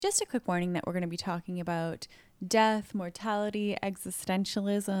Just a quick warning that we're going to be talking about death, mortality,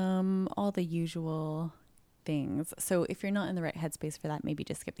 existentialism, all the usual things. So if you're not in the right headspace for that, maybe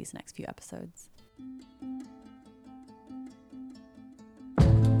just skip these next few episodes.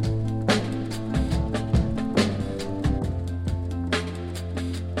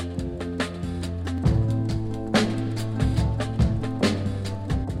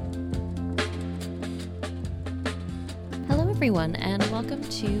 Everyone, and welcome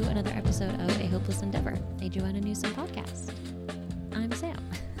to another episode of A Hopeless Endeavor, a Joanna Newsom podcast. I'm Sam.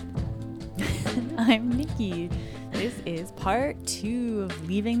 I'm Nikki. This is part 2 of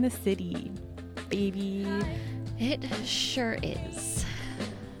Leaving the City, baby. It sure is.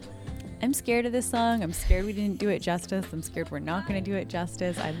 I'm scared of this song. I'm scared we didn't do it justice. I'm scared we're not going to do it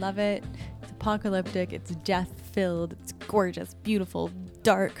justice. I love it. It's apocalyptic. It's death-filled. It's gorgeous, beautiful,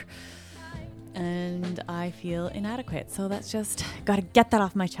 dark. And I feel inadequate. So that's just got to get that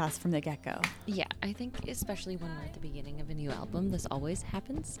off my chest from the get-go. Yeah, I think especially when we're at the beginning of a new album, this always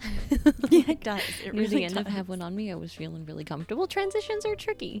happens. Yeah, it does. It Near really the end does. of Have One On Me, I was feeling really comfortable. Transitions are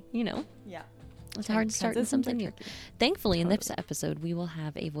tricky, you know. Yeah. It's hard to start in something new. Tricky. Thankfully, in this episode, we will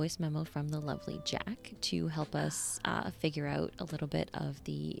have a voice memo from the lovely Jack to help us figure out a little bit of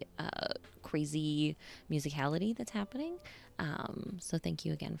the crazy musicality that's happening. So thank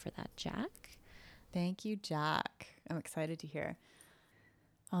you again for that, Jack. Thank you, Jack. I'm excited to hear.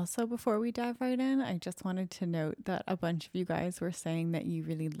 Also, before we dive right in, I just wanted to note that a bunch of you guys were saying that you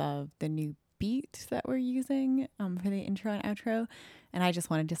really love the new beat that we're using for the intro and outro. And I just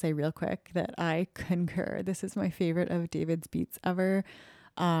wanted to say real quick that I concur. This is my favorite of David's beats ever.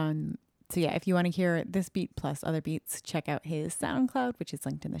 So yeah, if you want to hear this beat plus other beats, check out his SoundCloud, which is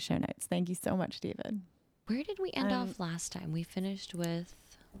linked in the show notes. Thank you so much, David. Where did we end off last time? We finished with...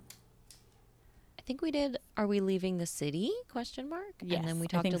 I think we did, are we leaving the city? Yes, And then we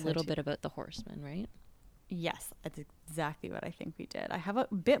talked a little bit about the Horsemen, right? Yes, that's exactly what I think we did. I have a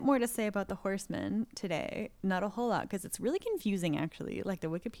bit more to say about the Horsemen today. Not a whole lot, because it's really confusing, actually. Like, the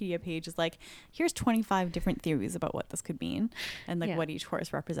Wikipedia page is like, here's 25 different theories about what this could mean and like what each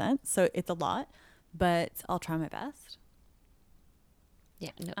horse represents. So it's a lot, but I'll try my best.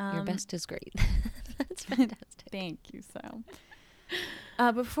 Yeah, no, your best is great. That's fantastic. Thank you, so.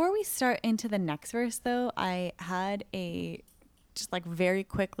 Before we start into the next verse, though, I had a just like very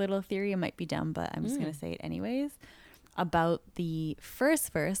quick little theory. It might be dumb, but I'm just going to say it anyways, about the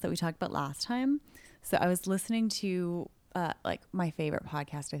first verse that we talked about last time. So I was listening to like my favorite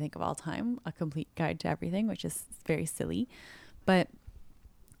podcast, I think, of all time, A Complete Guide to Everything, which is very silly, but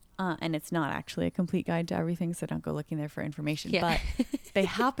and it's not actually a complete guide to everything, so don't go looking there for information. Yeah. But they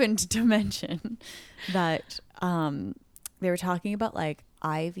happened to mention that they were talking about like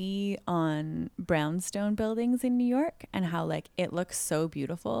ivy on brownstone buildings in New York and how like it looks so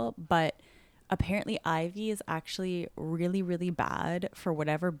beautiful, but apparently ivy is actually really, really bad for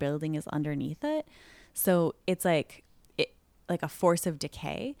whatever building is underneath it. So it's like a force of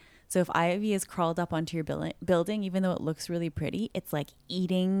decay. So if ivy is crawled up onto your building, even though it looks really pretty, it's like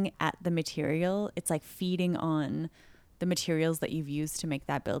eating at the material. It's like feeding on the materials that you've used to make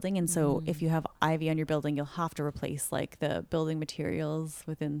that building. And so if you have ivy on your building, you'll have to replace like the building materials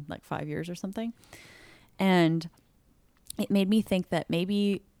within like 5 years or something. And it made me think that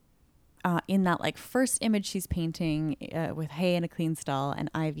maybe in that like first image she's painting with hay in a clean stall and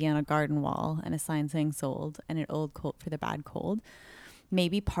ivy on a garden wall and a sign saying sold and an old coat for the bad cold,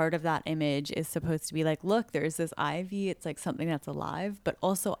 maybe part of that image is supposed to be like, look, there's this ivy. It's like something that's alive, but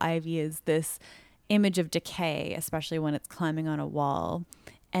also ivy is this image of decay, especially when it's climbing on a wall.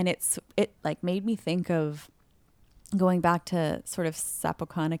 And it like made me think of going back to sort of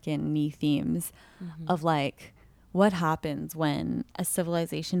Sapokonican themes of like what happens when a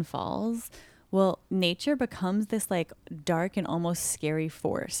civilization falls. Well, nature becomes this like dark and almost scary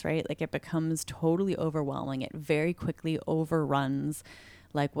force, right? Like it becomes totally overwhelming. It very quickly overruns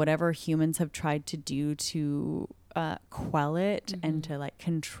like whatever humans have tried to do to quell it and to like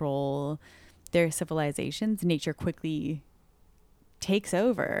control their civilizations. Nature quickly takes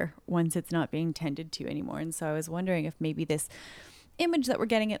over once it's not being tended to anymore. And so I was wondering if maybe this image that we're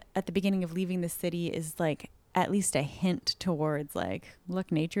getting at the beginning of Leaving the City is like at least a hint towards like,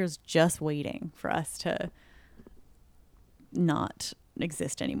 look, nature's just waiting for us to not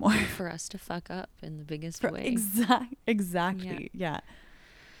exist anymore. For us to fuck up in the biggest way. Exactly. Yeah.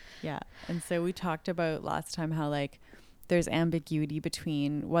 And so we talked about last time how like there's ambiguity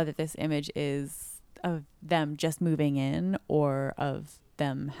between whether this image is of them just moving in or of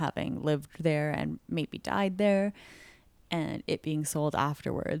them having lived there and maybe died there and it being sold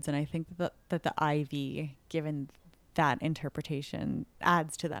afterwards. And I think that the ivy, given that interpretation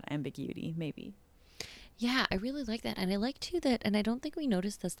adds to that ambiguity, maybe. Yeah, I really like that. And I like too that, and I don't think we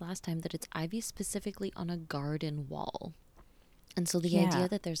noticed this last time, that it's ivy specifically on a garden wall. And so the idea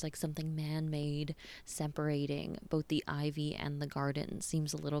that there's like something man-made separating both the ivy and the garden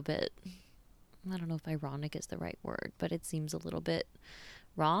seems a little bit, I don't know if ironic is the right word, but it seems a little bit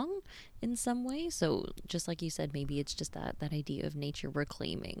wrong in some way. So just like you said, maybe it's just that idea of nature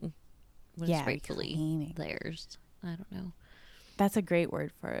reclaiming what is rightfully theirs. I don't know. That's a great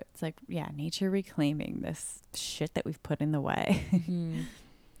word for it. It's like, yeah, nature reclaiming this shit that we've put in the way. Mm-hmm.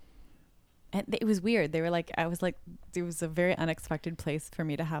 And it was weird. They were like, I was like, it was a very unexpected place for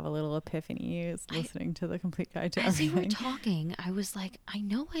me to have a little epiphany listening to the Complete Guide to Everything. As you were talking, I was like, I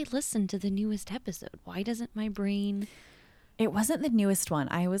know I listened to the newest episode. Why doesn't my brain... It wasn't the newest one.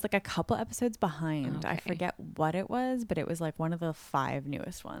 I was like a couple episodes behind. Okay. I forget what it was, but it was like one of the 5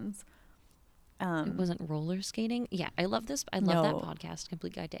 newest ones. It wasn't roller skating. Yeah, I love this. I love that podcast,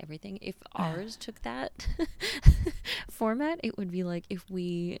 Complete Guide to Everything. If ours took that format, it would be like if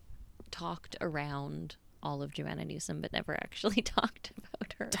we talked around all of Joanna Newsom, but never actually talked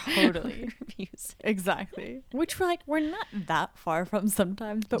about her. Totally. Her music. Exactly. Which we're not that far from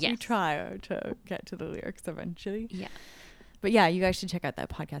sometimes, but we try to get to the lyrics eventually. Yeah. But yeah, you guys should check out that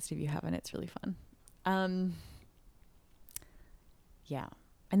podcast if you haven't. It's really fun. Yeah.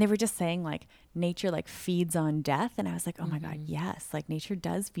 And they were just saying like nature like feeds on death. And I was like, oh my God, yes. Like nature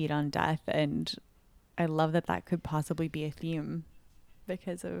does feed on death. And I love that could possibly be a theme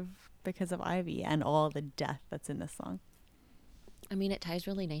because of Ivy and all the death that's in this song. I mean, it ties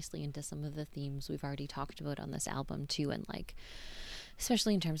really nicely into some of the themes we've already talked about on this album too. And like,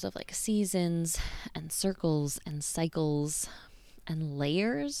 especially in terms of like seasons and circles and cycles and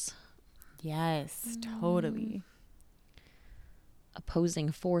layers. Yes, totally.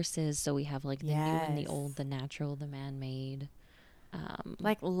 Opposing forces. So we have like the new and the old, the natural, the man-made.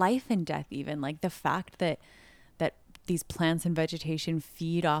 Like life and death even. Like the fact that these plants and vegetation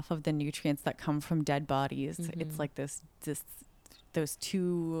feed off of the nutrients that come from dead bodies. Mm-hmm. It's like those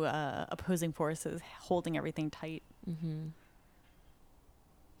two opposing forces holding everything tight. Mm-hmm.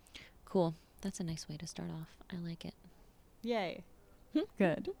 Cool. That's a nice way to start off. I like it. Yay.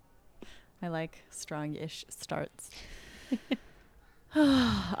 Good. I like strong-ish starts.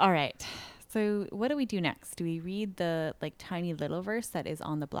 All right. So what do we do next? Do we read the like tiny little verse that is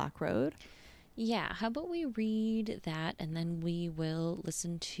on the Black Road? Yeah. How about we read that and then we will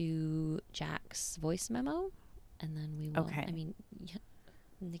listen to Jack's voice memo and then we will, okay. I mean,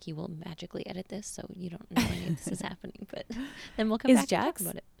 Nikki will magically edit this so you don't know any of this is happening, but then we'll come back and talk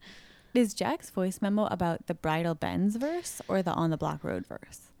about it. Is Jack's voice memo about the Bridal Bends verse or the On the Black Road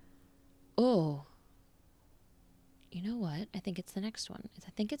verse? Oh, you know what? I think it's the next one.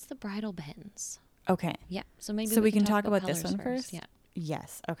 I think it's the Bridal Bends. Okay. Yeah. So maybe we can talk about this one first. Yeah.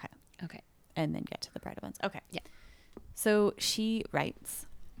 Yes. Okay. Okay. And then get to the Bridal Bends. Okay. Yeah. So she writes,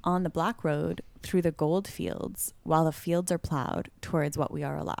 on the Black Road through the gold fields, while the fields are plowed towards what we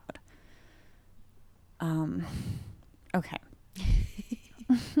are allowed. Okay.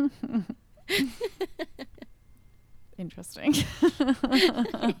 Interesting.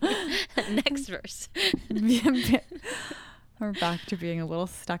 Next verse. We're back to being a little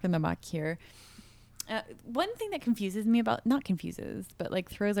stuck in the muck here. One thing that confuses me not confuses, but like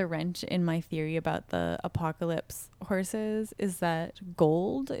throws a wrench in my theory about the apocalypse horses is that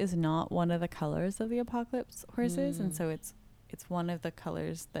gold is not one of the colors of the apocalypse horses. And so it's one of the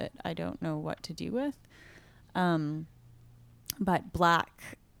colors that I don't know what to do with. But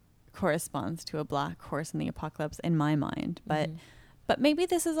black corresponds to a black horse in the apocalypse in my mind. But maybe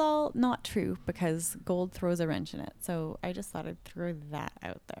this is all not true because gold throws a wrench in it. So I just thought I'd throw that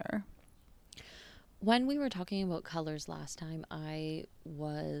out there. When we were talking about colors last time, I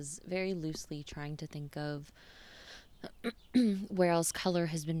was very loosely trying to think of where else color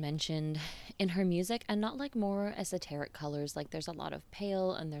has been mentioned in her music, and not like more esoteric colors. Like there's a lot of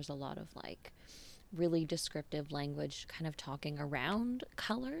pale and there's a lot of like really descriptive language kind of talking around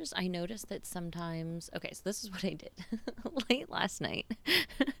colors. I noticed that sometimes, okay, so this is what I did late last night.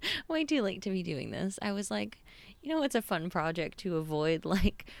 Way too late to be doing this. I was like, it's a fun project to avoid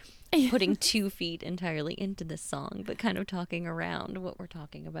like putting 2 feet entirely into this song, but kind of talking around what we're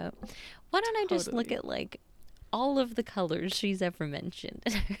talking about. Why don't I just look at like all of the colors she's ever mentioned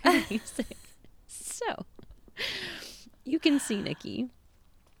in her music? So you can see, Nikki,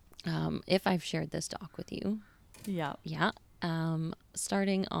 if I've shared this doc with you. Yeah. Yeah.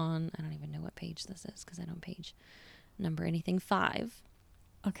 Starting on, I don't even know what page this is because I don't page number anything, 5.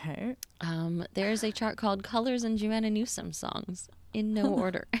 Okay. There's a chart called Colors and Joanna Newsom Songs in no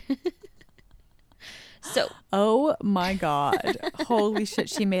order. So, Oh my God. Holy shit.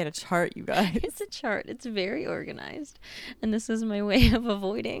 She made a chart, you guys. it's a chart. It's very organized. And this is my way of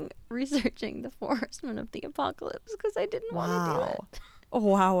avoiding researching the Four Horsemen of the Apocalypse because I didn't want to do it. Oh,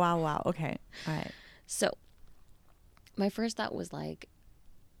 wow. Okay. All right. So, my first thought was like,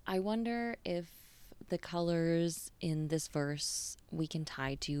 I wonder if the colors in this verse we can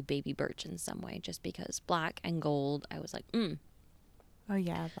tie to Baby Birch in some way, just because black and gold, I was like, Oh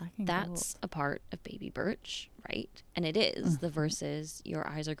yeah, black and that's a part of Baby Birch, right? And it is. The verse is, your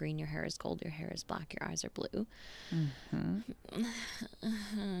eyes are green, your hair is gold, your hair is black, your eyes are blue.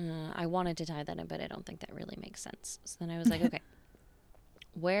 I wanted to tie that in, but I don't think that really makes sense. So then I was like, okay,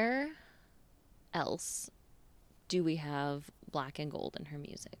 where else do we have black and gold in her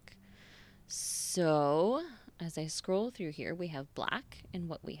music? So as I scroll through here, we have black in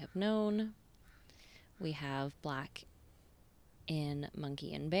What We Have Known. We have black in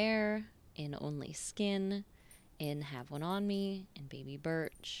Monkey and Bear, in Only Skin, in Have One on Me, in Baby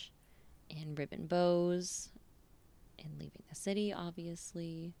Birch, in Ribbon Bows, in Leaving the City,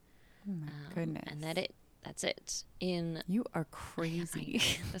 obviously. Oh my goodness. And that's it. In You are crazy.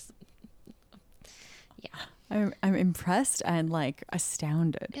 yeah. I'm impressed and like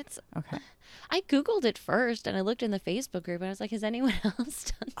astounded. It's Okay. I Googled it first and I looked in the Facebook group and I was like, has anyone else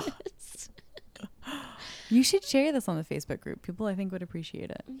done this? You should share this on the Facebook group. People, I think, would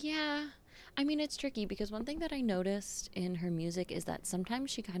appreciate it. Yeah. I mean, it's tricky because one thing that I noticed in her music is that sometimes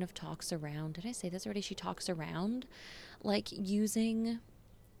she kind of talks around. Did I say this already? She talks around like using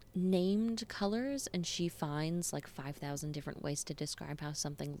named colors, and she finds like 5,000 different ways to describe how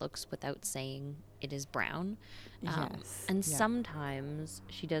something looks without saying it is brown. Yes. And Yeah. sometimes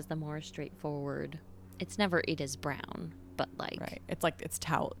she does the more straightforward. It's never it is brown, but like Right. It's like it's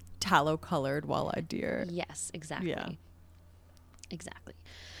tallow colored walleye deer. yes, exactly. Yeah. Exactly.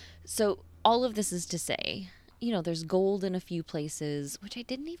 So all of this is to say, you know, there's gold in a few places, which I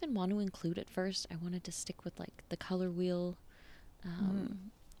didn't even want to include at first. I wanted to stick with like the color wheel.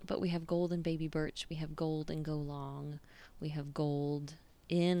 But we have gold in Baby Birch. We have gold in Go Long. We have gold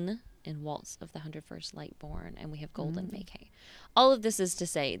in Waltz of the 101st Lightborn. And we have gold in Make Hay. All of this is to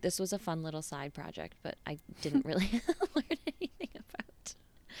say, this was a fun little side project, but I didn't really learn anything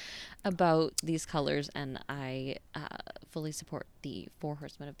about these colors, and I fully support the Four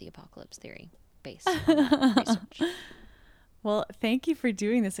Horsemen of the Apocalypse theory based on that research. Well, thank you for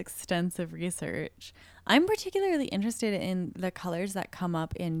doing this extensive research. I'm particularly interested in the colors that come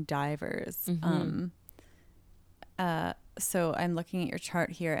up in Divers. So I'm looking at your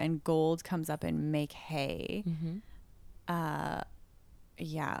chart here, and gold comes up in Make Hay.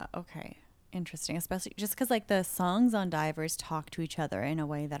 Yeah, okay. Interesting. Especially just because like the songs on Divers talk to each other in a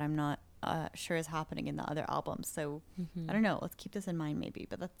way that I'm not sure is happening in the other albums. So I don't know. Let's keep this in mind maybe.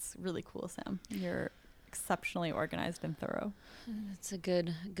 But that's really cool, Sam. You're exceptionally organized and thorough. It's a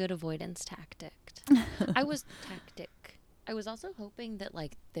good avoidance tactic. I was also hoping that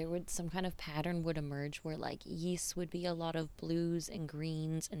like there would some kind of pattern would emerge where like Yeast would be a lot of blues and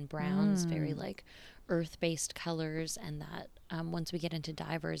greens and browns, very like earth-based colors, and that once we get into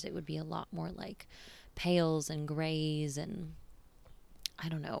Divers, it would be a lot more like pales and grays and I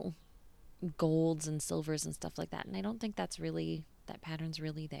don't know, golds and silvers and stuff like that. And I don't think that pattern's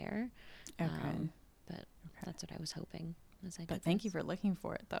really there. Okay. But that's what I was hoping. But thank you for looking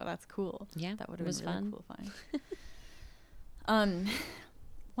for it, though. That's cool. Yeah, that would have been really fun. Cool find.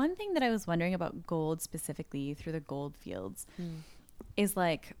 One thing that I was wondering about gold specifically through the gold fields is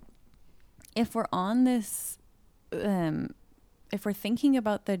like, if we're on this, if we're thinking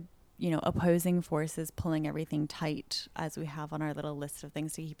about the, opposing forces pulling everything tight as we have on our little list of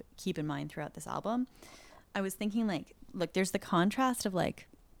things to keep in mind throughout this album, I was thinking like, look, there's the contrast of like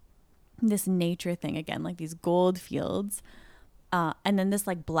this nature thing again, like these gold fields, and then this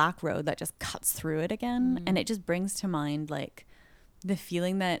like black road that just cuts through it again. And it just brings to mind like the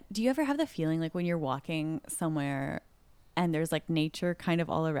feeling that, do you ever have the feeling like when you're walking somewhere and there's like nature kind of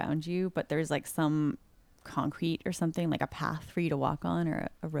all around you, but there's like some concrete or something, like a path for you to walk on or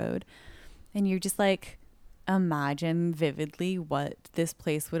a road, and you just like imagine vividly what this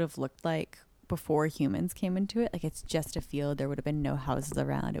place would have looked like before humans came into it. Like it's just a field, there would have been no houses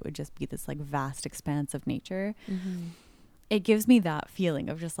around, it would just be this like vast expanse of nature. It gives me that feeling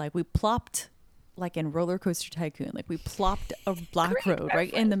of just like we plopped, like in Roller Coaster Tycoon, like we plopped a black road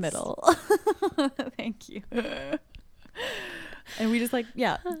right in the middle. Thank you. And we just like,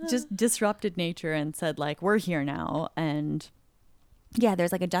 just disrupted nature and said like, we're here now. And yeah,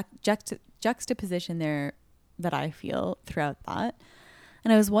 there's like a juxtaposition there that I feel throughout that.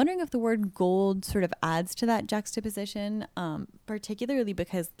 And I was wondering if the word gold sort of adds to that juxtaposition, particularly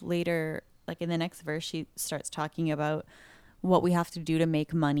because later like in the next verse, she starts talking about what we have to do to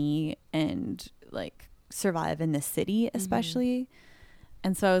make money and like survive in the city, especially.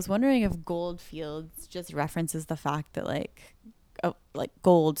 And so I was wondering if gold fields just references the fact that like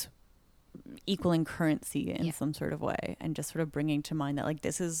gold equaling currency in some sort of way, and just sort of bringing to mind that like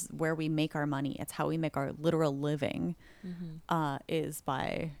this is where we make our money. It's how we make our literal living, is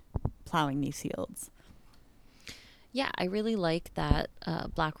by plowing these fields. Yeah, I really like that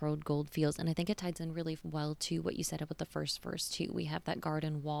Black Road Gold Fields, and I think it ties in really well to what you said about the first verse too. We have that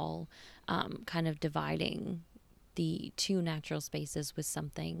garden wall kind of dividing the two natural spaces with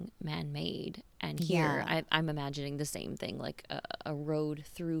something man-made, and here I'm imagining the same thing, like a road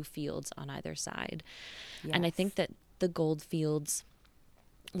through fields on either side. And I think that the gold fields,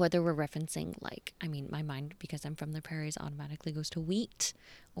 whether we're referencing like, I mean, my mind, because I'm from the prairies, automatically goes to wheat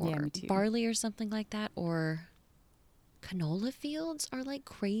or barley or something like that, or canola fields are like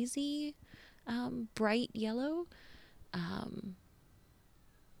crazy bright yellow.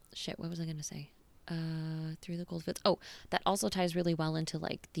 What was I gonna say? Through the gold fields. Oh, that also ties really well into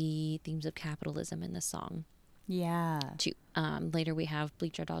like the themes of capitalism in this song. Yeah. Too. Later we have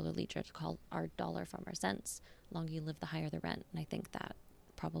bleach our dollar, leech our dollar from our cents. Longer you live, the higher the rent. And I think that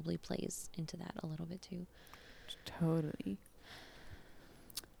probably plays into that a little bit too. Totally.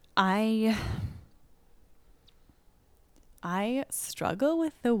 I struggle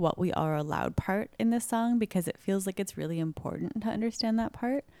with the what we are allowed part in this song, because it feels like it's really important to understand that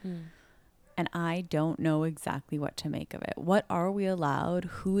part. And I don't know exactly what to make of it. What are we allowed?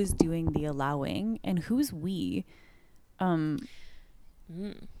 Who is doing the allowing? And who's we? Great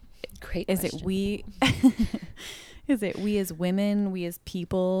Is question. it we? Is it we as women? We as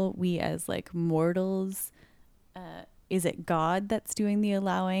people? We as like mortals? Is it God that's doing the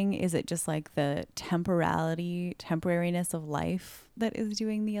allowing? Is it just like the temporariness of life that is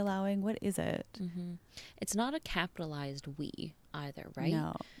doing the allowing? What is it? It's not a capitalized we either, right?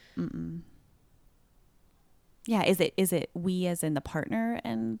 No. Yeah, is it we as in the partner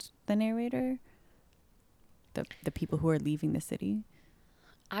and the narrator? The people who are leaving the city?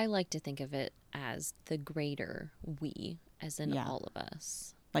 I like to think of it as the greater we, as in all of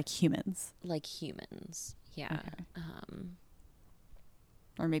us. Like humans. Yeah. Okay.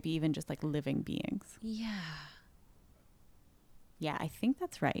 Or maybe even just like living beings. Yeah. Yeah, I think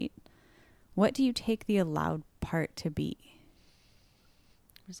that's right. What do you take the allowed part to be?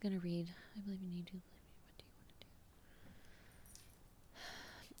 I'm just going to read. I believe in you do. What do you want to do?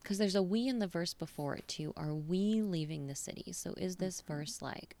 Because there's a we in the verse before it too. Are we leaving the city? So is this verse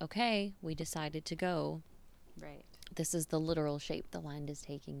like, okay, we decided to go. Right. This is the literal shape the land is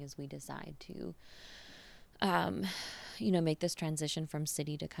taking as we decide to make this transition from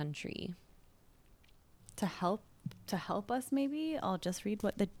city to country. To help us, maybe I'll just read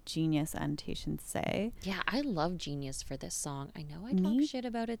what the Genius annotations say. Yeah, I love Genius for this song. I know I talk shit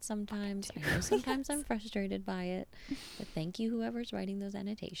about it sometimes. I know sometimes I'm frustrated by it. But thank you, whoever's writing those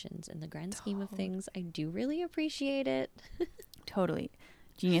annotations. In the grand scheme of things, I do really appreciate it. Totally.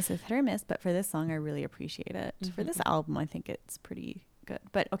 Genius is hit or miss, but for this song, I really appreciate it. For this album, I think it's pretty good.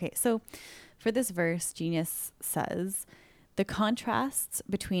 But okay, so for this verse, Genius says, the contrasts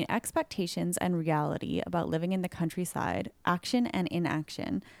between expectations and reality about living in the countryside, action and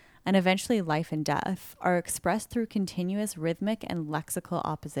inaction, and eventually life and death are expressed through continuous rhythmic and lexical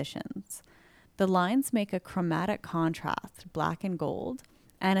oppositions. The lines make a chromatic contrast, black and gold,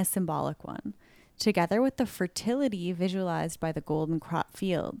 and a symbolic one. Together with the fertility visualized by the golden crop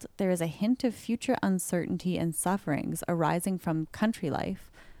field, there is a hint of future uncertainty and sufferings arising from country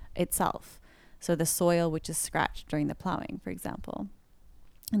life itself. So the soil which is scratched during the plowing, for example.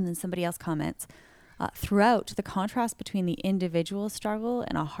 And then somebody else comments, throughout, the contrast between the individual struggle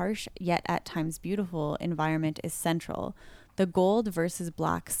and a harsh yet at times beautiful environment is central. The gold versus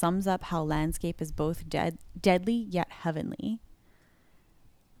black sums up how landscape is both deadly yet heavenly.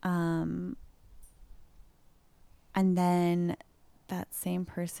 And then that same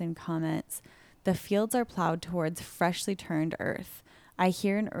person comments, the fields are plowed towards freshly turned earth. I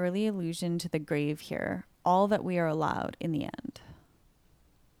hear an early allusion to the grave here, all that we are allowed in the end.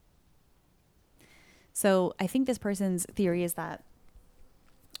 So I think this person's theory is that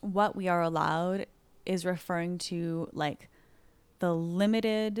what we are allowed is referring to like the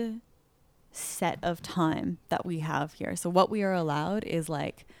limited set of time that we have here. So what we are allowed is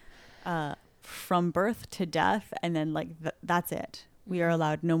like from birth to death, and then like that's it. We are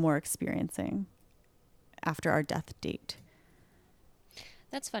allowed no more experiencing after our death date.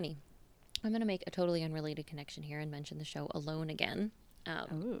 That's funny. I'm going to make a totally unrelated connection here and mention the show Alone again.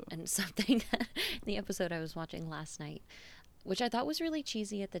 And something in the episode I was watching last night, which I thought was really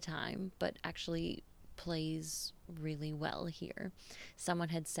cheesy at the time, but actually plays really well here. Someone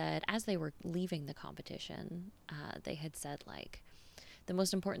had said, as they were leaving the competition, they had said, like, the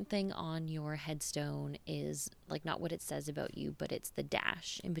most important thing on your headstone is like not what it says about you, but it's the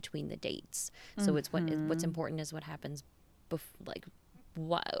dash in between the dates. So it's what's important is what happens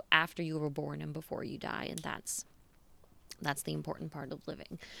after you were born and before you die, and that's the important part of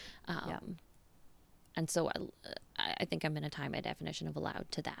living. And so I think I'm going to tie my definition of allowed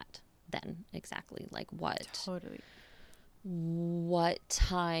to that then, exactly, like what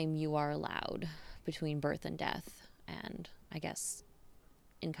time you are allowed between birth and death. And I guess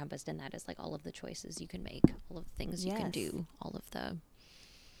encompassed in that is like all of the choices you can make, all of the things you can do, all of the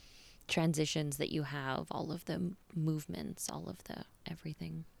transitions that you have, all of the movements, all of the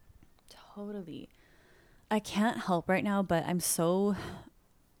everything. Totally. I can't help right now, but I'm so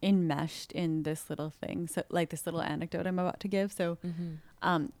enmeshed in this little thing. So like this little anecdote I'm about to give. So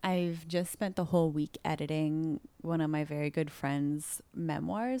I've just spent the whole week editing one of my very good friend's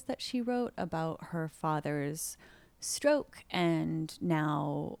memoirs that she wrote about her father's stroke and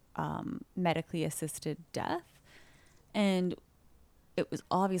now medically assisted death. And it was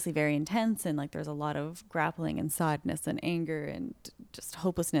obviously very intense, and like there's a lot of grappling and sadness and anger and just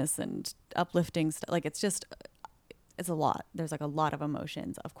hopelessness and uplifting stuff. Like it's a lot. There's like a lot of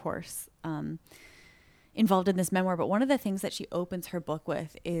emotions, of course, involved in this memoir. But one of the things that she opens her book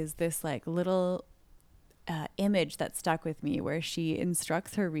with is this like little image that stuck with me, where she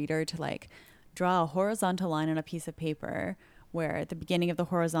instructs her reader to like draw a horizontal line on a piece of paper, where the beginning of the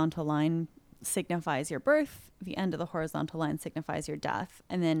horizontal line signifies your birth, the end of the horizontal line signifies your death,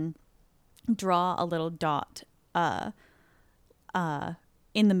 and then draw a little dot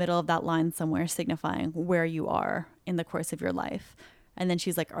in the middle of that line somewhere signifying where you are in the course of your life. And then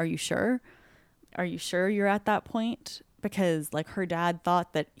she's like, are you sure? Are you sure you're at that point? Because like her dad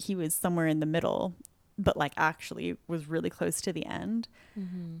thought that he was somewhere in the middle, but like actually was really close to the end.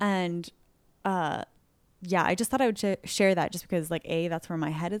 And yeah, I just thought I would share that just because like A, that's where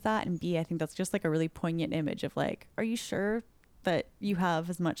my head is at, and B, I think that's just like a really poignant image of like, are you sure that you have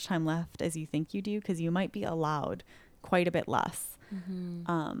as much time left as you think you do? Because you might be allowed quite a bit less.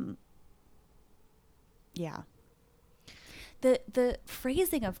 Yeah. The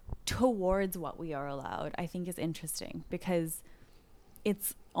phrasing of towards what we are allowed, I think, is interesting, because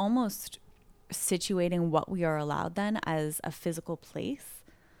it's almost situating what we are allowed then as a physical place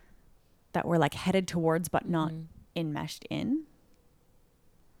that we're like headed towards but not enmeshed in.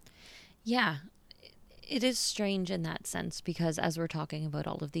 Yeah, it is strange in that sense, because as we're talking about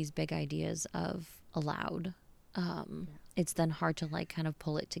all of these big ideas of allowed, it's then hard to like kind of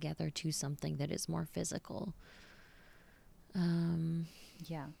pull it together to something that is more physical.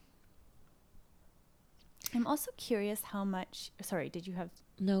 Yeah. I'm also curious how much, sorry, did you have?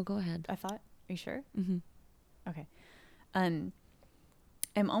 No, go ahead. I thought, are you sure? Okay. I'm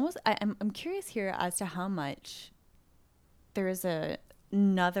curious here as to how much there is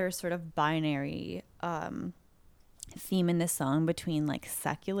another sort of binary theme in this song between like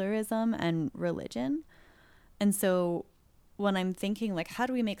secularism and religion. And so when I'm thinking like, how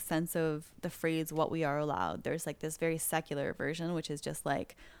do we make sense of the phrase what we are allowed, there's like this very secular version, which is just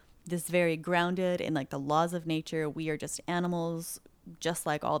like this very grounded in like the laws of nature. We are just animals, just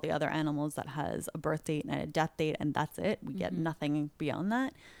like all the other animals, that has a birth date and a death date, and that's it. We get nothing beyond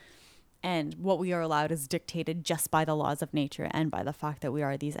that. And what we are allowed is dictated just by the laws of nature and by the fact that we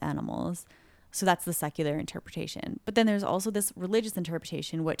are these animals. So that's the secular interpretation. But then there's also this religious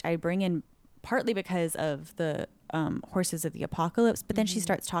interpretation, which I bring in partly because of the Horses of the Apocalypse. But then she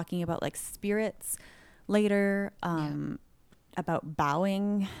starts talking about like spirits later, about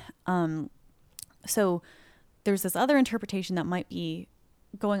bowing. So there's this other interpretation that might be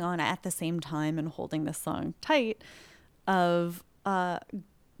going on at the same time and holding this song tight of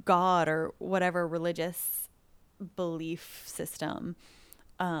God or whatever religious belief system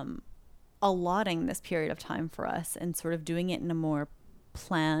allotting this period of time for us and sort of doing it in a more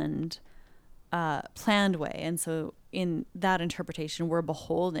planned way. And so in that interpretation, we're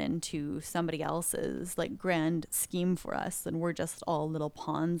beholden to somebody else's like grand scheme for us, and we're just all little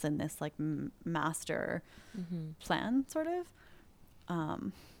pawns in this like master plan, sort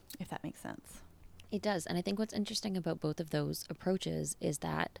of, if that makes sense. It does. And I think what's interesting about both of those approaches is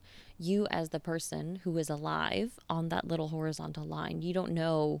that you, as the person who is alive on that little horizontal line, you don't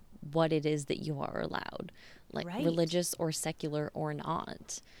know what it is that you are allowed, like religious or secular or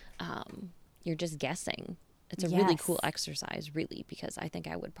not. You're just guessing. It's a really cool exercise, really, because I think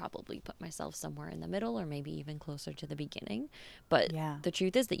I would probably put myself somewhere in the middle or maybe even closer to the beginning. But the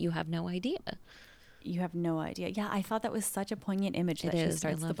truth is that you have no idea. You have no idea. Yeah, I thought that was such a poignant image It that she is. I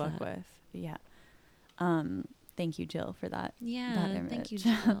starts the love book that. with. Yeah. Thank you, Jill, for that. Yeah, that image. thank you,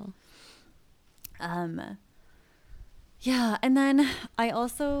 Jill. Yeah, and then I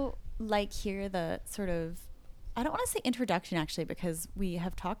also like here the sort of, I don't want to say introduction actually, because we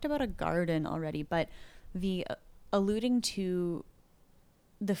have talked about a garden already, but the alluding to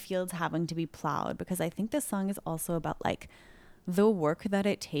the fields having to be plowed, because I think this song is also about like the work that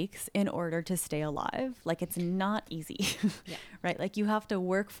it takes in order to stay alive. Like it's not easy, Yeah. right? Like you have to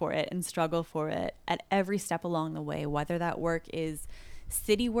work for it and struggle for it at every step along the way, whether that work is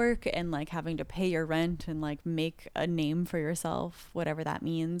city work and like having to pay your rent and like make a name for yourself, whatever that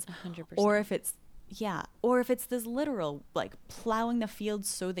means, 100%. or if it's or if it's this literal like plowing the fields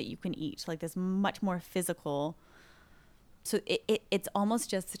so that you can eat, like this much more physical. So it's almost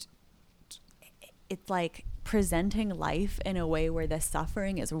just, it's like presenting life in a way where the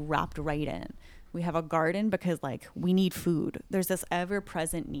suffering is wrapped right in. We have a garden because like we need food. There's this ever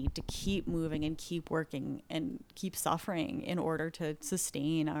present need to keep moving and keep working and keep suffering in order to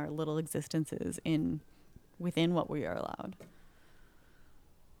sustain our little existences within what we are allowed.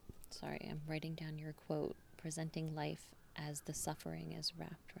 Sorry, I'm writing down your quote, presenting life as the suffering is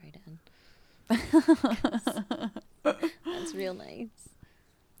wrapped right in. That's real nice.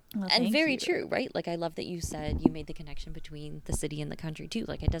 Well, And thank very you. true, right? Like I love that you said you made the connection between the city and the country too.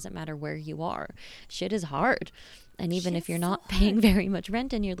 Like it doesn't matter where you are. Shit is hard. And even Shit if you're is not so paying hard. very much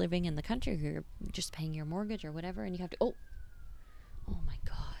rent and you're living in the country, you're just paying your mortgage or whatever and you have to oh my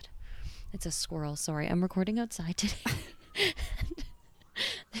God. It's a squirrel. Sorry. I'm recording outside today.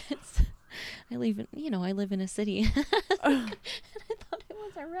 I live in a city. I thought it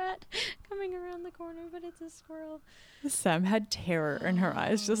was a rat coming around the corner, but it's a squirrel. Sam had terror in her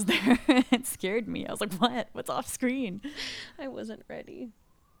eyes just there. It scared me. I was like, what? What's off screen? I wasn't ready.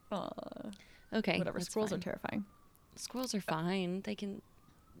 Aw. Okay. Whatever. that's Squirrels fine. are terrifying. Squirrels are fine. They can.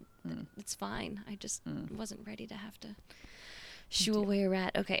 Mm. It's fine. I just Mm. wasn't ready to have to shoo away a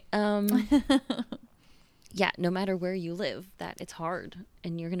rat. Okay. Yeah. No matter where you live, that it's hard,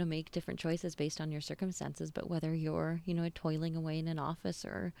 and you're gonna make different choices based on your circumstances. But whether you're, toiling away in an office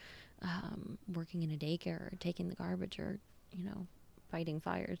or working in a daycare or taking the garbage or, fighting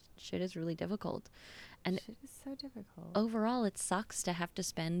fires, shit is really difficult. And Shit is so difficult. overall, it sucks to have to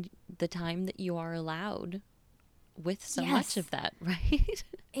spend the time that you are allowed with so Yes. much of that, right?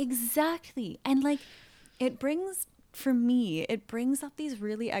 Exactly. And like it brings up these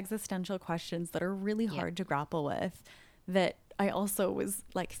really existential questions that are really Yeah. hard to grapple with, that I also was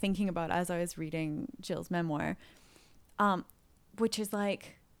like thinking about as I was reading Jill's memoir, which is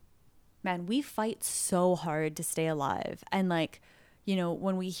like, man, we fight so hard to stay alive. And like,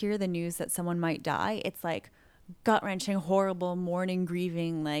 when we hear the news that someone might die, it's like gut-wrenching, horrible, mourning,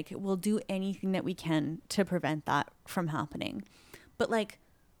 grieving, like we'll do anything that we can to prevent that from happening. But like,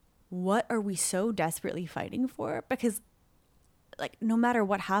 what are we so desperately fighting for? Because like no matter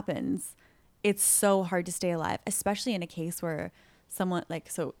what happens, it's so hard to stay alive, especially in a case where someone like,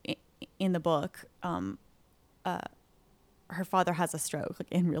 so in the book, her father has a stroke.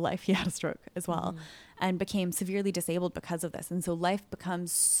 Like in real life, he had a stroke as well, and became severely disabled because of this. And so life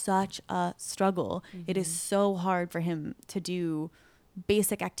becomes such a struggle. It is so hard for him to do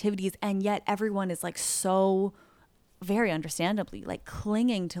basic activities, and yet everyone is like so very understandably like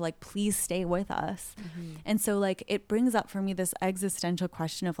clinging to like, please stay with us. And so like it brings up for me this existential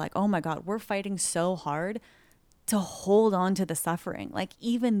question of like, oh my God, we're fighting so hard to hold on to the suffering. Like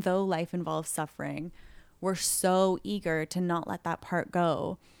even though life involves suffering, we're so eager to not let that part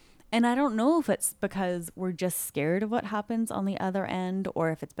go. And I don't know if it's because we're just scared of what happens on the other end, or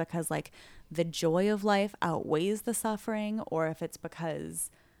if it's because like the joy of life outweighs the suffering, or if it's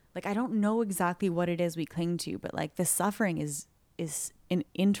because like, I don't know exactly what it is we cling to, but like the suffering is an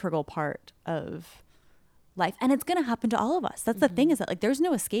integral part of life. And it's going to happen to all of us. That's the thing, is that like, there's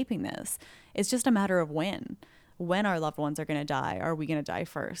no escaping this. It's just a matter of when our loved ones are going to die. Are we going to die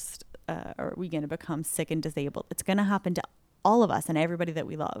first? Are we going to become sick and disabled? It's going to happen to all of us and everybody that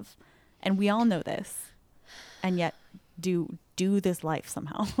we love. And we all know this, and yet do this life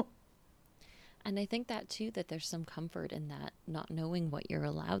somehow. And I think that too, that there's some comfort in that, not knowing what you're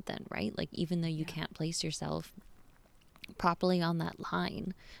allowed then, right? Like even though you can't place yourself properly on that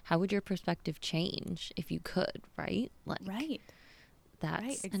line, how would your perspective change if you could, right? Like Right. that's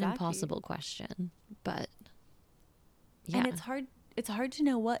Right, an exactly. impossible question. But yeah. And it's hard to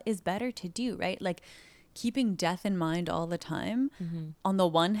know what is better to do, right? Like keeping death in mind all the time, on the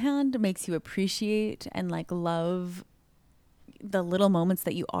one hand, makes you appreciate and like love the little moments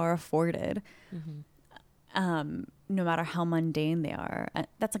that you are afforded. no matter how mundane they are.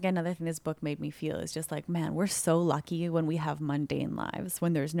 That's like another thing this book made me feel is just like, man, we're so lucky when we have mundane lives,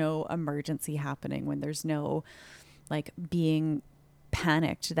 when there's no emergency happening, when there's no like being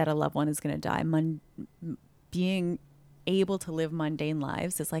panicked that a loved one is going to die. Being able to live mundane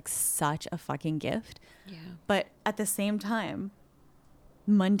lives is like such a fucking gift. Yeah. But at the same time,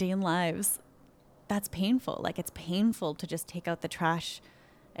 mundane lives, that's painful. Like it's painful to just take out the trash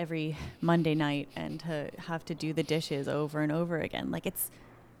every Monday night and to have to do the dishes over and over again. Like it's,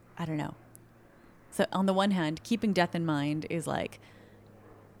 I don't know. So on the one hand, keeping death in mind is like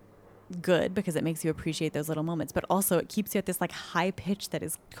good because it makes you appreciate those little moments, but also it keeps you at this like high pitch that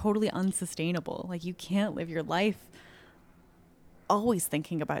is totally unsustainable. Like you can't live your life always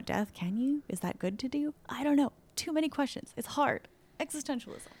thinking about death, can you? Is that good to do? I don't know. Too many questions. It's hard.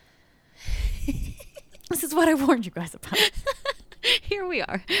 Existentialism. This is what I warned you guys about. Here we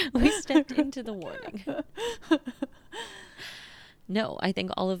are. We stepped into the warning. No, I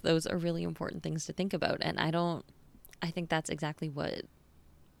think all of those are really important things to think about. And I think that's exactly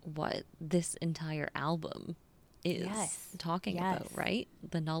what this entire album is talking about, right?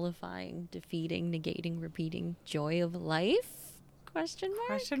 The nullifying, defeating, negating, repeating joy of life? Question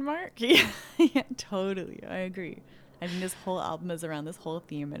mark? Yeah, yeah, totally. I agree. I think this whole album is around this whole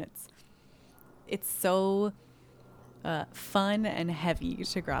theme, and it's so fun and heavy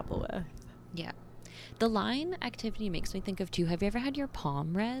to grapple with. Yeah. The line activity makes me think of too. Have you ever had your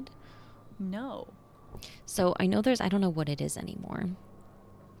palm read? No. So I know I don't know what it is anymore,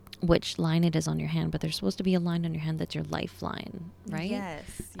 which line it is on your hand, but there's supposed to be a line on your hand that's your lifeline, right? Yes.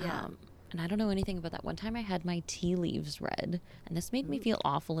 Yeah. And I don't know anything about that. One time I had my tea leaves read, and this made me feel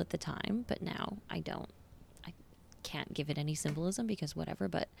awful at the time, but now I can't give it any symbolism because whatever,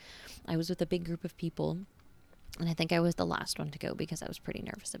 but I was with a big group of people, and I think I was the last one to go because I was pretty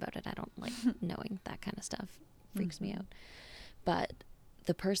nervous about it. I don't like knowing that kind of stuff. Freaks me out. But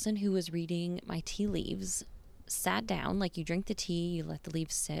the person who was reading my tea leaves sat down, like you drink the tea, you let the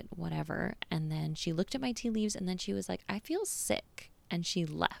leaves sit, whatever, and then she looked at my tea leaves and then she was like, I feel sick, and she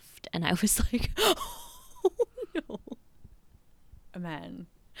left. And I was like, oh no. Man.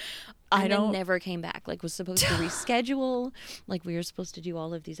 Then never came back. Like was supposed to reschedule. Like we were supposed to do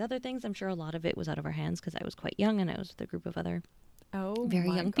all of these other things. I'm sure a lot of it was out of our hands because I was quite young and I was with a group of other very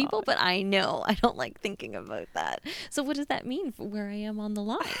young people. But I know I don't like thinking about that. So what does that mean for where I am on the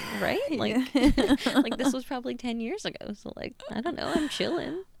line, right? Like, like this was probably 10 years ago. So like, I don't know. I'm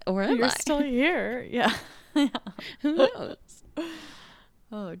chilling. Or am You're I? still here. Yeah. Yeah. Who knows?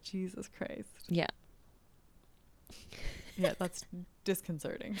 Oh, Jesus Christ. Yeah. Yeah, that's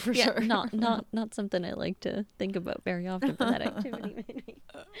disconcerting for Yeah, sure. not something I like to think about very often, but that activity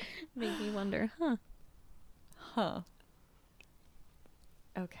made me wonder, Huh.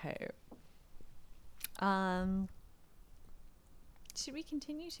 Okay. Should we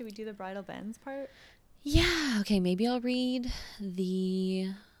continue? Should we do the bridal bends part? Yeah, okay, maybe I'll read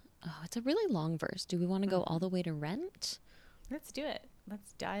it's a really long verse. Do we want to go all the way to Rent? Let's do it.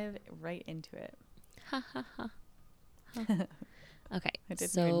 Let's dive right into it. Ha ha ha. Okay, I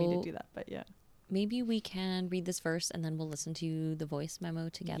didn't even mean to do that, but yeah. Maybe we can read this verse and then we'll listen to the voice memo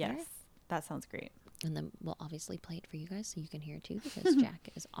together. Yes, that sounds great. And then we'll obviously play it for you guys so you can hear it too because Jack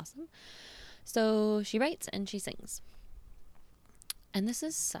is awesome. So she writes and she sings. And this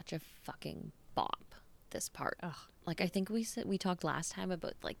is such a fucking bop, this part. Ugh. Like I think we talked last time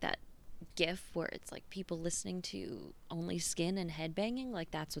about like that gif where it's like people listening to Only Skin and headbanging.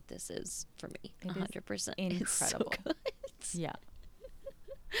 Like that's what this is for me. 100%. Incredible. It's so good. Yeah.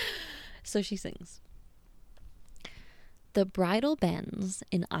 So she sings. The bridle bends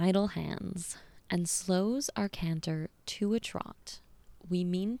in idle hands and slows our canter to a trot. We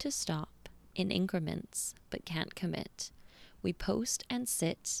mean to stop in increments but can't commit. We post and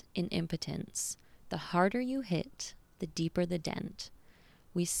sit in impotence. The harder you hit, the deeper the dent.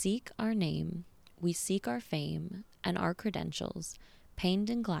 We seek our name, we seek our fame and our credentials, paned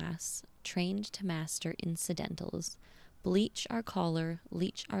in glass, trained to master incidentals. Bleach our collar,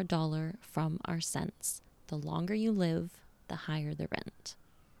 leech our dollar from our cents. The longer you live, the higher the rent.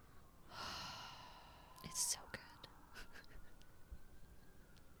 It's so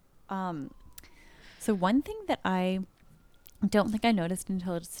good. So one thing that I don't think I noticed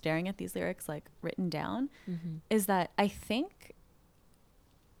until just staring at these lyrics like written down is that I think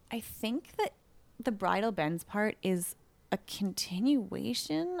that the bridal bends part is a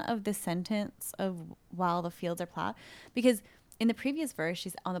continuation of the sentence of while the fields are plowed, because in the previous verse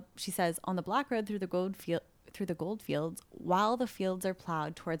she says on the black road through the gold fields while the fields are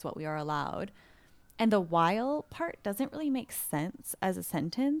plowed towards what we are allowed, and the while part doesn't really make sense as a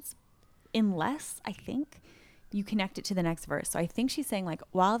sentence unless I think you connect it to the next verse. So I think she's saying like,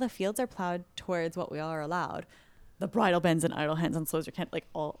 while the fields are plowed towards what we all are allowed, the bridle bends and idle hands and slows your can't, like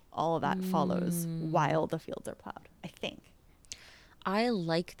all of that follows while the fields are plowed, I think. I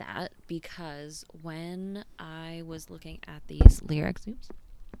like that because when I was looking at these lyrics,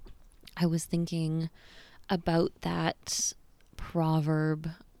 I was thinking about that proverb,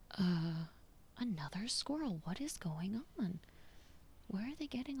 another squirrel. What is going on? Where are they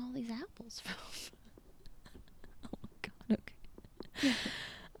getting all these apples from? Oh my God,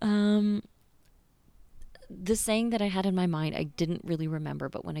 okay. The saying that I had in my mind, I didn't really remember,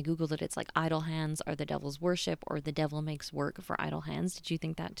 but when I Googled it, it's like idle hands are the devil's worship, or the devil makes work for idle hands. Did you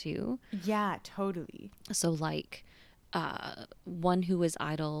think that too? Yeah, totally. So like, one who is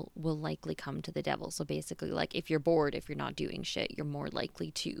idle will likely come to the devil. So basically, like, if you're bored, if you're not doing shit, you're more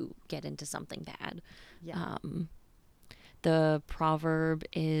likely to get into something bad. Yeah. The proverb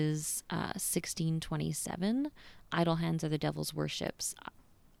is 16:27. Idle hands are the devil's worships.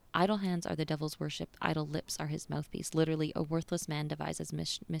 Idle hands are the devil's worship. Idle lips are his mouthpiece. Literally, a worthless man devises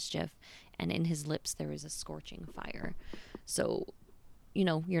mischief, and in his lips there is a scorching fire. So, you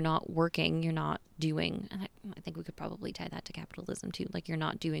know, you're not working, you're not doing, and I think we could probably tie that to capitalism too. Like, you're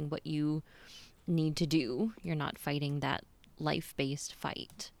not doing what you need to do. You're not fighting that life-based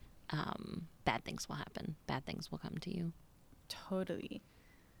fight. Bad things will happen. Bad things will come to you. Totally.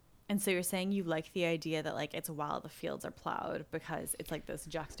 And so you're saying you like the idea that like it's while the fields are plowed, because it's like this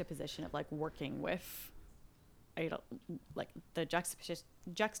juxtaposition of like working with idle, like the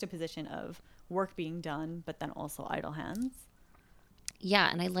juxtaposition of work being done, but then also idle hands.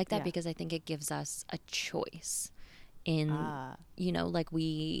 Yeah, and I like that Yeah. because I think it gives us a choice in, you know, like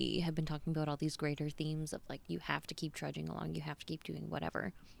we have been talking about all these greater themes of like, you have to keep trudging along, you have to keep doing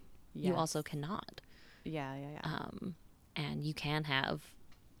whatever. You Yes. also cannot. Yeah. And you can have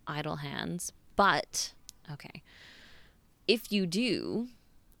idle hands, but okay, if you do,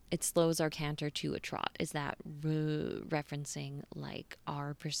 it slows our canter to a trot. Is that referencing like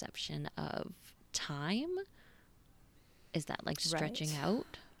our perception of time? Is that like stretching Right.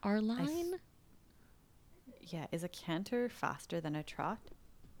 out our line? Yeah. Is a canter faster than a trot?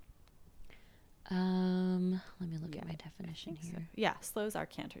 Let me look at my I definition think so. here. Yeah, slows our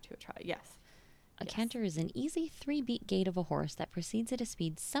canter to a trot. Yes. A canter is an easy 3-beat gait of a horse that proceeds at a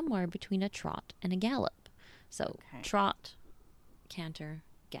speed somewhere between a trot and a gallop. So Okay. trot, canter,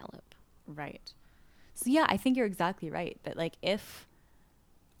 gallop. Right. So yeah, I think you're exactly right. That like if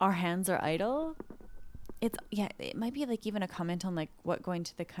our hands are idle, it might be like even a comment on like what going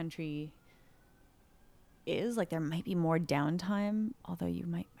to the country is. Like there might be more downtime, although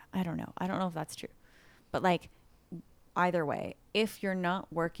I don't know if that's true. But like either way, if you're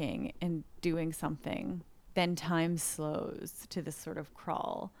not working and doing something, then time slows to this sort of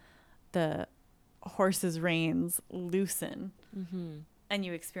crawl. The horse's reins loosen, and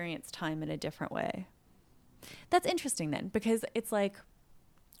you experience time in a different way. That's interesting then, because it's like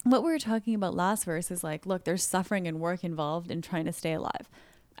what we were talking about last verse is like, look, there's suffering and work involved in trying to stay alive.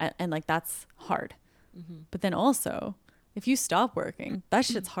 And like, that's hard. But then also, if you stop working, that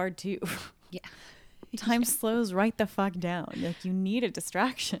shit's hard too. Yeah. Time slows right the fuck down. Like, you need a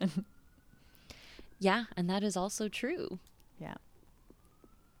distraction. Yeah, and that is also true. Yeah.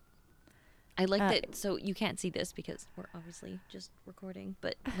 I like that. So you can't see this because we're obviously just recording.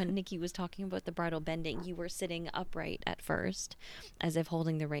 But when Nikki was talking about the bridle bending, you were sitting upright at first, as if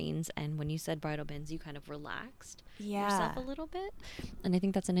holding the reins. And when you said bridle bends, you kind of relaxed yourself a little bit. And I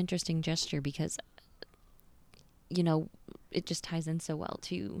think that's an interesting gesture because, you know, it just ties in so well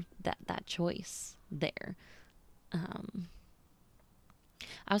to that choice there.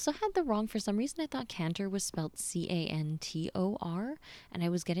 I also had the wrong, for some reason I thought cantor was spelled Cantor, and I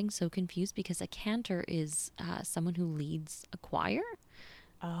was getting so confused because a cantor is someone who leads a choir.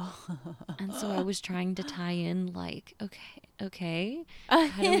 Oh. And so I was trying to tie in like, okay,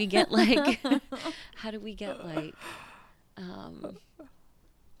 how do we get like a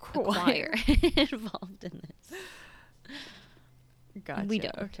choir involved in this? Gotcha. We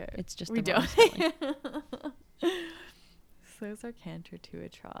don't. Okay. It's just we the wrong don't. spelling. Slows our canter to a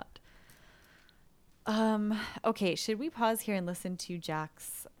trot. Okay, should we pause here and listen to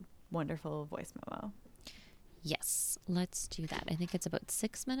Jack's wonderful voice memo? Yes, let's do that. I think it's about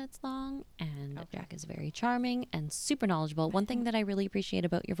 6 minutes long, and Jack is very charming and super knowledgeable. One thing that I really appreciate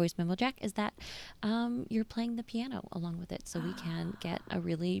about your voice memo, Jack, is that you're playing the piano along with it, so we can get a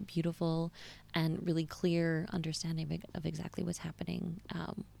really beautiful and really clear understanding of exactly what's happening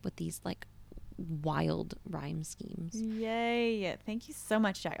with these like wild rhyme schemes. Yay! Thank you so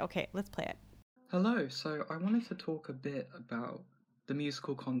much, Jack. Okay, let's play it. Hello, so I wanted to talk a bit about the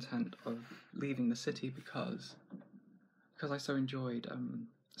musical content of Leaving the City because I so enjoyed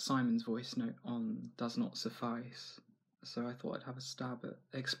Simon's voice note on Does Not Suffice. So I thought I'd have a stab at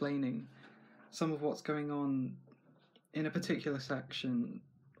explaining some of what's going on in a particular section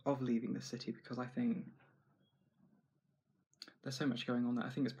of Leaving the City, because I think there's so much going on there. I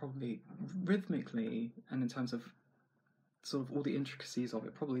think it's probably rhythmically and in terms of sort of all the intricacies of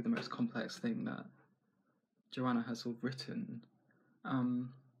it, probably the most complex thing that Joanna has sort of written. And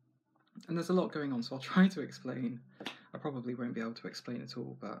there's a lot going on, so I'll try to explain. I probably won't be able to explain it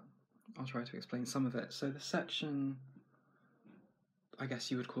all, but I'll try to explain some of it. So the section, I guess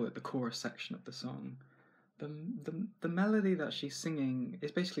you would call it the chorus section of the song. The melody that she's singing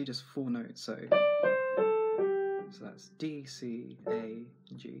is basically just 4 notes, so that's D, C, A,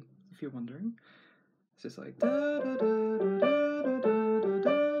 G, if you're wondering. It's just like da da da da da da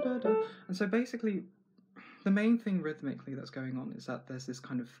da da da. And so basically the main thing rhythmically that's going on is that there's this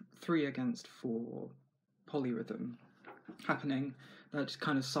kind of 3 against 4 polyrhythm happening that just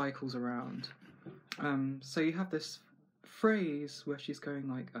kind of cycles around. So you have this phrase where she's going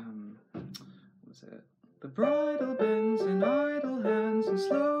like, what was it? The bridle bends in idle hands and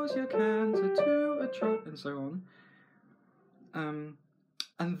slows your canter to a trot, and so on.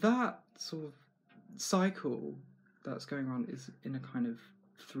 And that sort of cycle that's going on is in a kind of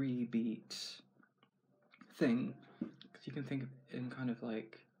 3-beat thing, because you can think of it in kind of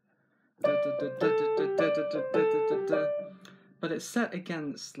like but it's set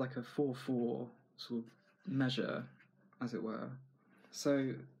against like a 4/4 sort of measure, as it were.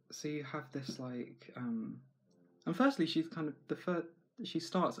 So you have this like and firstly she's kind of she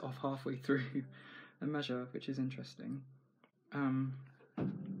starts off halfway through a measure, which is interesting, but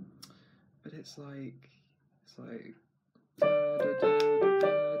it's like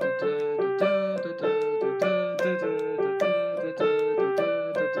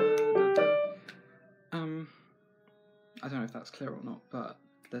I don't know if that's clear or not, but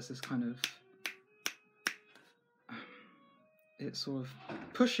there's this kind of it's sort of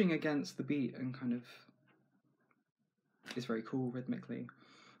pushing against the beat and kind of is very cool rhythmically.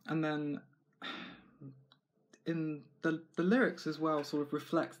 And then in the lyrics as well sort of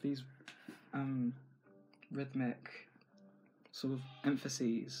reflect these rhythmic sort of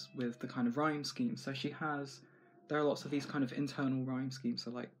emphases with the kind of rhyme scheme. So there are lots of these kind of internal rhyme schemes,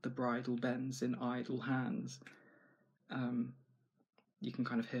 so like the bridle bends in idle hands. You can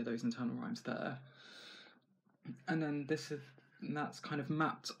kind of hear those internal rhymes there. And then that's kind of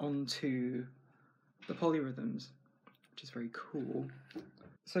mapped onto the polyrhythms, which is very cool.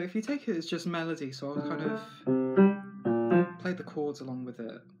 So if you take it as just melody, so I'll kind of play the chords along with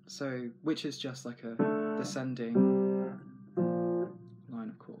it, so which is just like a descending line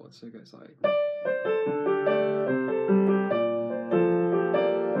of chords. So it goes like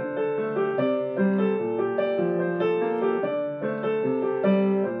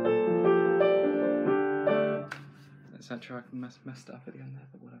etc. I messed it up at the end there,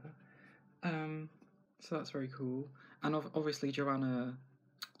 but whatever. So that's very cool. And obviously Joanna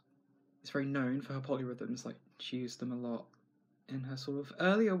is very known for her polyrhythms. Like she used them a lot in her sort of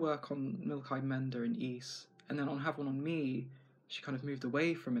earlier work on Milk-Eyed Mender and East, and then on Have One On Me she kind of moved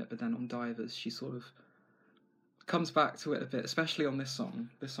away from it, but then on Divers she sort of comes back to it a bit, especially on this song.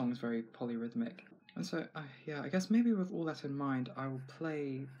 This song is very polyrhythmic. And so I guess maybe with all that in mind I'll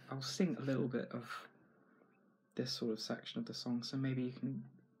sing a little bit of this sort of section of the song, so maybe you can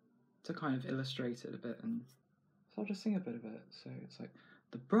to kind of illustrate it a bit, and so I'll just sing a bit of it. So it's like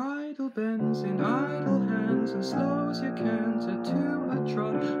the bridle bends in idle hands and slows your canter to a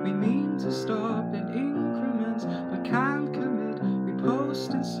trot. We mean to stop in increments but can't commit. We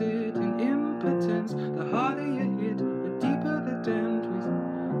post and sit in impotence. The harder you hit, the deeper the dent,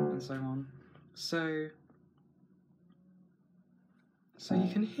 and so on. So you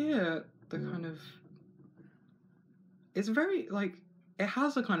can hear the kind of, it's very like, it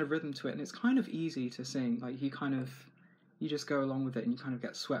has a kind of rhythm to it, and it's kind of easy to sing. Like you just go along with it and you kind of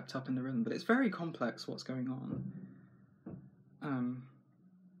get swept up in the rhythm, but it's very complex what's going on. And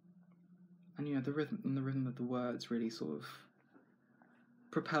you know, the rhythm of the words really sort of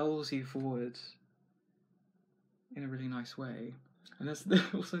propels you forward in a really nice way. And there's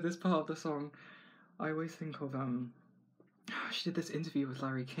also this part of the song I always think of, she did this interview with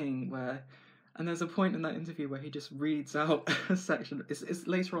Larry King and there's a point in that interview where he just reads out a section. It's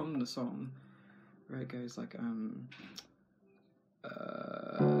later on in the song where it goes like, and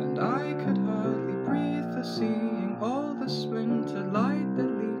I could hardly breathe for seeing all the splinter light that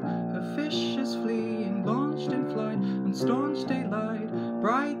lead. Her fish is fleeing, launched in flight, and staunch daylight,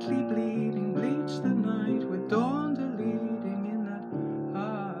 brightly bleeding, bleach the night with dawn deleting in that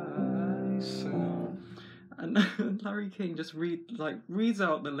and Larry King just reads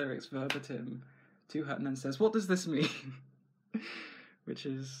out the lyrics verbatim to her and then says, "What does this mean?" Which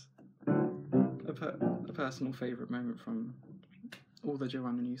is a personal favourite moment from all the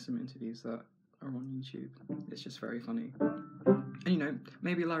Joanna Newsom interviews that are on YouTube. It's just very funny. And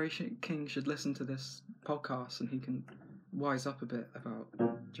maybe Larry King should listen to this podcast and he can wise up a bit about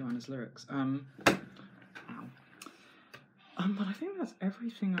Joanna's lyrics. But I think that's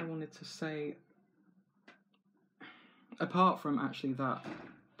everything I wanted to say. Apart from actually that,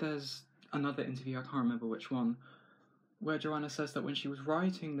 there's another interview, I can't remember which one, where Joanna says that when she was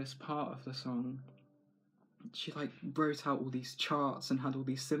writing this part of the song, she wrote out all these charts and had all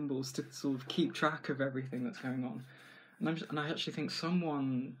these symbols to sort of keep track of everything that's going on. And I actually think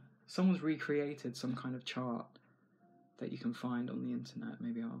someone's recreated some kind of chart that you can find on the internet.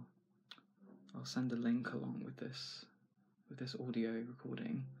 Maybe I'll send a link along with this audio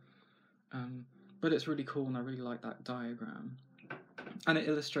recording. But it's really cool, and I really like that diagram. And it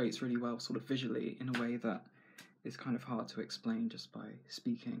illustrates really well, sort of visually, in a way that is kind of hard to explain just by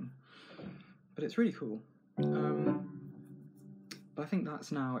speaking. But it's really cool. But I think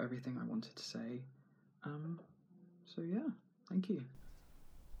that's now everything I wanted to say. So yeah, thank you.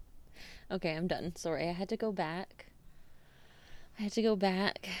 Okay, I'm done. Sorry, I had to go back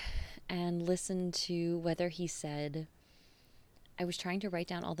and listen to whether he said... I was trying to write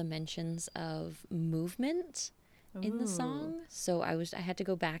down all the mentions of movement in the song. So I had to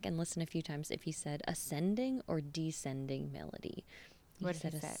go back and listen a few times if he said ascending or descending melody. He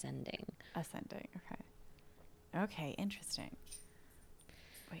said ascending. Ascending, okay. Okay, interesting.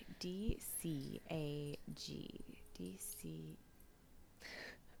 Wait, D-C-A-G. D-C-A-G.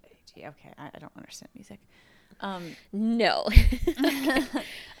 Okay, I don't understand music. No.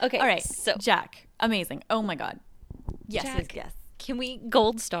 Okay, all right, so Jack, amazing. Oh my God. Yes, Jack, yes. Can we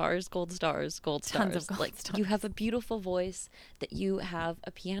gold stars? Tons of gold stars. You have a beautiful voice. That you have a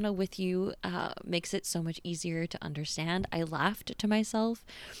piano with you makes it so much easier to understand. I laughed to myself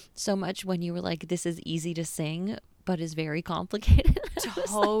so much when you were like, "This is easy to sing, but is very complicated."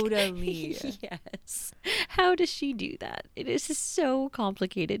 Totally. Yes. How does she do that? It is so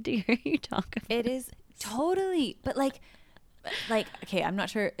complicated to hear you talk about. It is totally, but okay, I'm not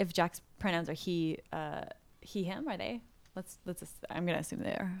sure if Jack's pronouns are he, him. Are they? I'm gonna assume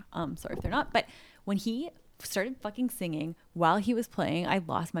they are. Sorry if they're not. But when he started fucking singing while he was playing, I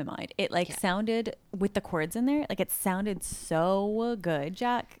lost my mind. It sounded, with the chords in there, it sounded so good,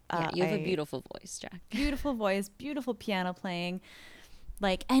 Jack. You have a beautiful voice, Jack. Beautiful voice, beautiful piano playing,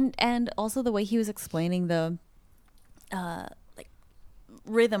 and also the way he was explaining the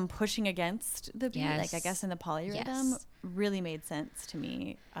rhythm pushing against the beat, yes. I guess in the polyrhythm, yes. really made sense to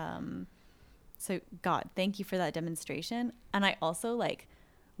me. So God, thank you for that demonstration. And I also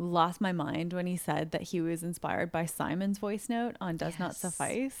lost my mind when he said that he was inspired by Simon's voice note on Does Not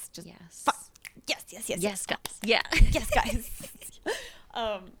Suffice. Just yes. Yes, guys. Yeah. Yes, guys.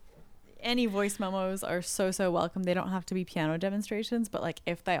 Any voice memos are so welcome. They don't have to be piano demonstrations, but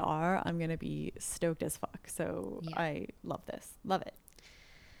if they are, I'm going to be stoked as fuck. So yeah. I love this. Love it.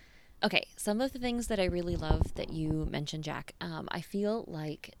 Okay. Some of the things that I really love that you mentioned, Jack, I feel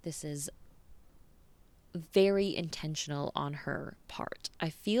like this is very intentional on her part. I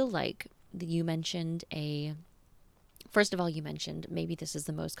feel like you mentioned first of all, you mentioned maybe this is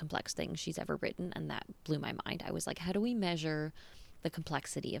the most complex thing she's ever written, and that blew my mind. I was like, how do we measure the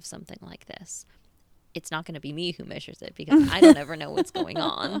complexity of something like this? It's not going to be me who measures it, because I don't ever know what's going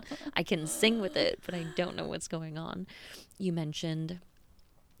on. I can sing with it, but I don't know what's going on. You mentioned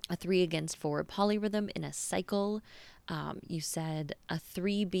a 3/4 polyrhythm in a cycle. You said a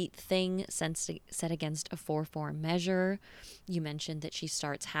 3-beat thing set against a 4/4 measure. You mentioned that she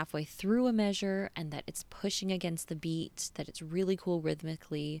starts halfway through a measure and that it's pushing against the beat, that it's really cool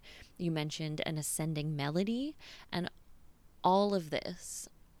rhythmically. You mentioned an ascending melody, and all of this,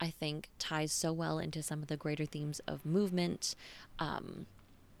 I think, ties so well into some of the greater themes of movement,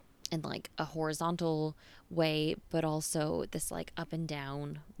 in a horizontal way, but also this up and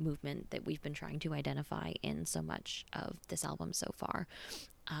down movement that we've been trying to identify in so much of this album so far.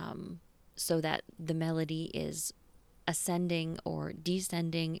 So that the melody is ascending or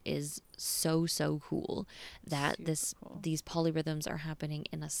descending is so cool. That these polyrhythms are happening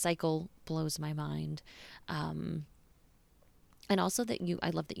in a cycle blows my mind. And also that I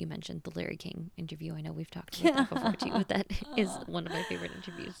love that you mentioned the Larry King interview. I know we've talked about that before too, but that is one of my favorite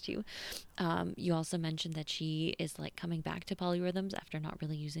interviews too. You also mentioned that she is coming back to polyrhythms after not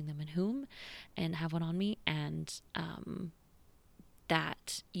really using them in Whom and Have One on Me, and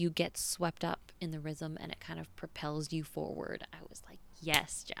that you get swept up in the rhythm and it kind of propels you forward. I was like,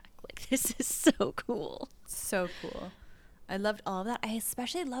 yes, Jack, this is so cool. So cool. I loved all of that. I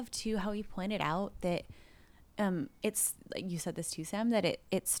especially loved too how he pointed out that it's like you said this too, Sam, that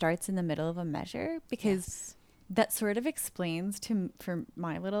it starts in the middle of a measure, because that sort of explains for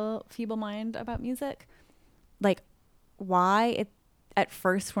my little feeble mind about music, like why it at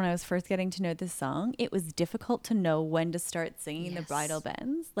first, when I was first getting to know this song, it was difficult to know when to start singing the bridal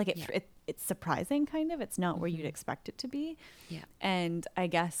bends. Like it's surprising, kind of. It's not where you'd expect it to be. Yeah. And I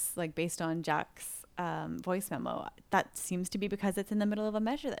guess like based on Jack's voice memo, that seems to be because it's in the middle of a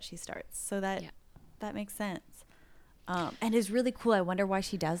measure that she starts. So that makes sense. And it's really cool. I wonder why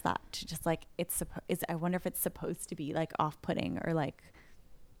she does that. To just like I wonder if it's supposed to be like off-putting or like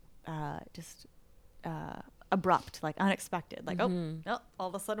just abrupt, like unexpected, like oh, all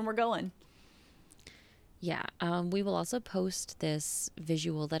of a sudden we're going. Yeah. We will also post this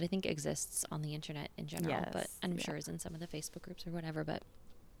visual that I think exists on the internet in general, but I'm sure is in some of the Facebook groups or whatever, but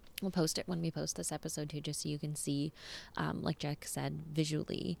we'll post it when we post this episode too, just so you can see, like Jack said,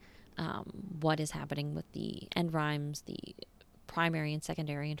 visually, what is happening with the end rhymes, the primary and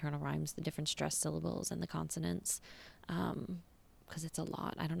secondary internal rhymes, the different stressed syllables and the consonants, because it's a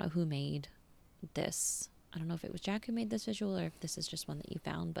lot. I don't know who made this. I don't know if it was Jack who made this visual or if this is just one that you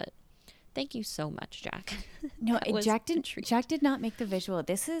found, but thank you so much, Jack. No, Jack did not make the visual.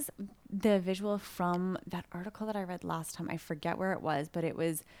 This is the visual from that article that I read last time. I forget where it was, but it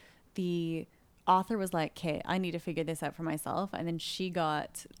was the author was like, okay, I need to figure this out for myself. And then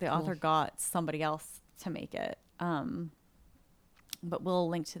author got somebody else to make it. But we'll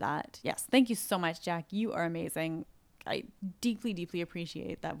link to that. Yes. Thank you so much, Jack. You are amazing. I deeply, deeply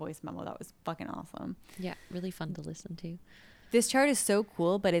appreciate that voice memo. That was fucking awesome. Yeah, really fun to listen to. This chart is so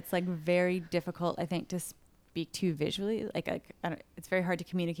cool, but it's like very difficult, I think, to speak to visually. Like I don't, it's very hard to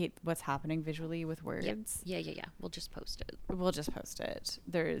communicate what's happening visually with words. Yeah. We'll just post it.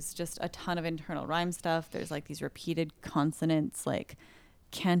 There's just a ton of internal rhyme stuff. There's like these repeated consonants, like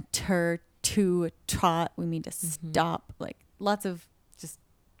canter, to, trot. We mean to stop. Like lots of just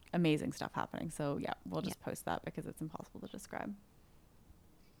amazing stuff happening. So yeah, we'll just post that because it's impossible to describe.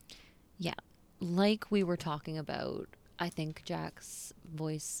 Yeah, like we were talking about, I think Jack's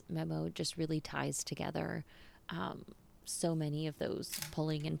voice memo just really ties together so many of those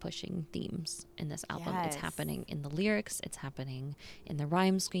pulling and pushing themes in this album. Yes. It's happening in the lyrics, it's happening in the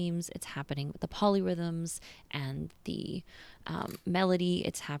rhyme schemes, it's happening with the polyrhythms and the melody.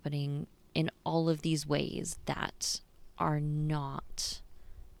 It's happening in all of these ways that are not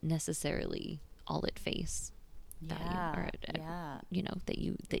necessarily all at face value you know,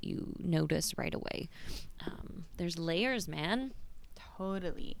 that you notice right away. There's layers, man.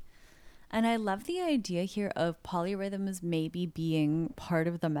 Totally. And I love the idea here of polyrhythms maybe being part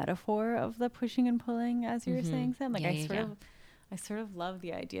of the metaphor of the pushing and pulling, as you were saying, Sam. Like I sort of love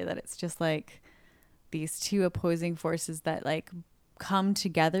the idea that it's just like these two opposing forces that like come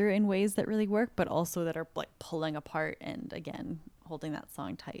together in ways that really work, but also that are like pulling apart and again holding that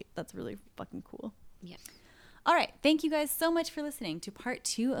song tight. That's really fucking cool. Yeah. All right. Thank you guys so much for listening to part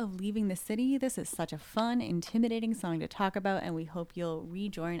 2 of Leaving the City. This is such a fun, intimidating song to talk about, and we hope you'll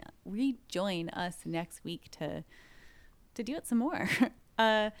rejoin us next week to do it some more.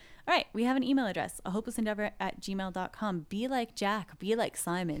 All right. We have an email address, ahopelessendeavor@gmail.com. Be like Jack. Be like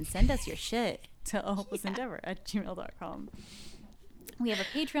Simon. Send us your shit to ahopelessendeavor@gmail.com. We have a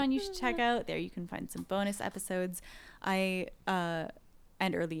Patreon you should check out. There you can find some bonus episodes and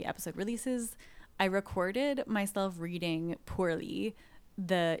early episode releases. I recorded myself reading poorly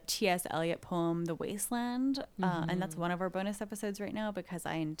the T.S. Eliot poem, The Wasteland, and that's one of our bonus episodes right now because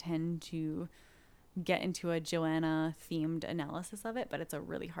I intend to get into a Joanna-themed analysis of it, but it's a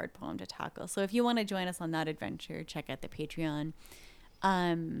really hard poem to tackle. So if you want to join us on that adventure, check out the Patreon.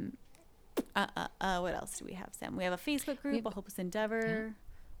 What else do we have, Sam? We have a Facebook group, A Hopeless Endeavor. Yeah.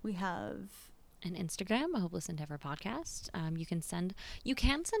 We have an Instagram, A Hopeless Endeavor Podcast. You can send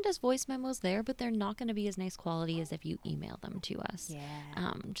us voice memos there, but they're not going to be as nice quality as if you email them to us.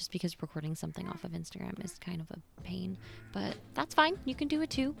 Yeah. Just because recording something off of Instagram is kind of a pain, but that's fine. You can do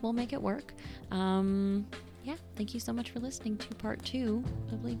it too. We'll make it work. Yeah. Thank you so much for listening to part 2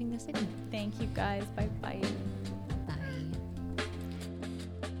 of Leaving the City. Thank you guys. Bye-bye.